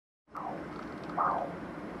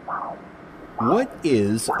What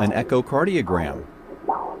is an echocardiogram?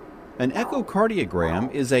 An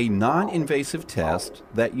echocardiogram is a non-invasive test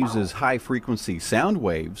that uses high-frequency sound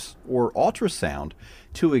waves, or ultrasound,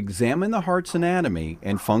 to examine the heart's anatomy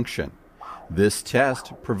and function. This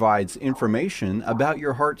test provides information about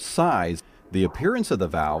your heart's size, the appearance of the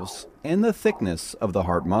valves, and the thickness of the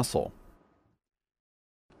heart muscle.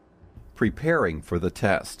 Preparing for the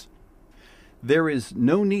test. There is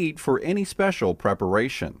no need for any special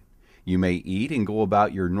preparation. You may eat and go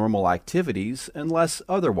about your normal activities unless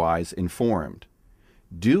otherwise informed.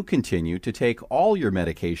 Do continue to take all your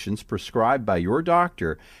medications prescribed by your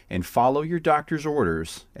doctor and follow your doctor's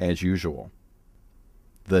orders as usual.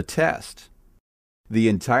 The test. The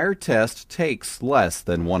entire test takes less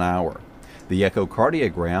than 1 hour. The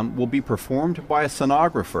echocardiogram will be performed by a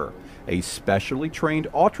sonographer, a specially trained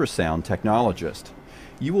ultrasound technologist.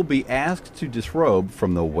 You will be asked to disrobe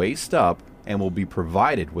from the waist up and will be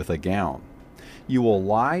provided with a gown. You will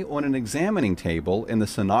lie on an examining table and the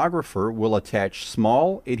sonographer will attach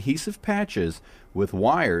small adhesive patches with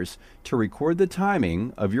wires to record the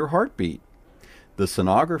timing of your heartbeat. The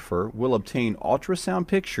sonographer will obtain ultrasound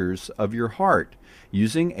pictures of your heart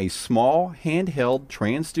using a small handheld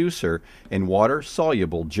transducer and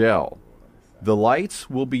water-soluble gel. The lights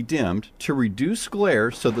will be dimmed to reduce glare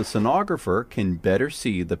so the sonographer can better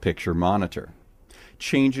see the picture monitor.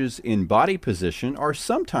 Changes in body position are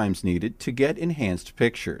sometimes needed to get enhanced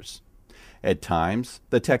pictures. At times,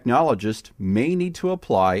 the technologist may need to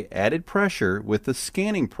apply added pressure with the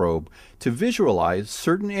scanning probe to visualize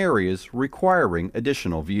certain areas requiring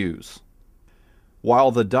additional views. While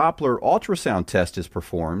the Doppler ultrasound test is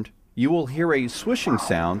performed, you will hear a swishing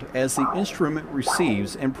sound as the instrument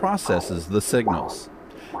receives and processes the signals.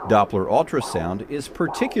 Doppler ultrasound is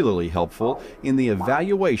particularly helpful in the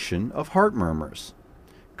evaluation of heart murmurs.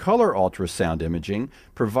 Color ultrasound imaging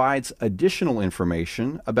provides additional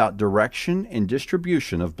information about direction and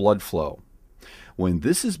distribution of blood flow. When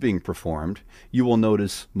this is being performed, you will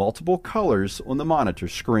notice multiple colors on the monitor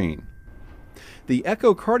screen. The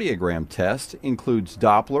echocardiogram test includes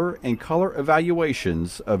Doppler and color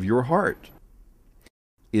evaluations of your heart.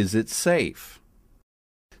 Is it safe?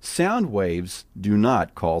 Sound waves do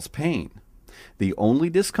not cause pain. The only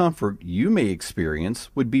discomfort you may experience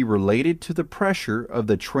would be related to the pressure of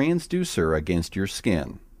the transducer against your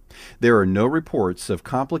skin. There are no reports of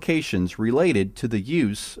complications related to the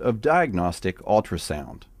use of diagnostic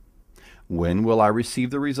ultrasound. When will I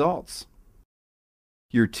receive the results?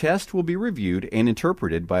 Your test will be reviewed and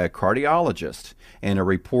interpreted by a cardiologist, and a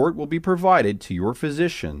report will be provided to your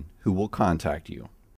physician who will contact you.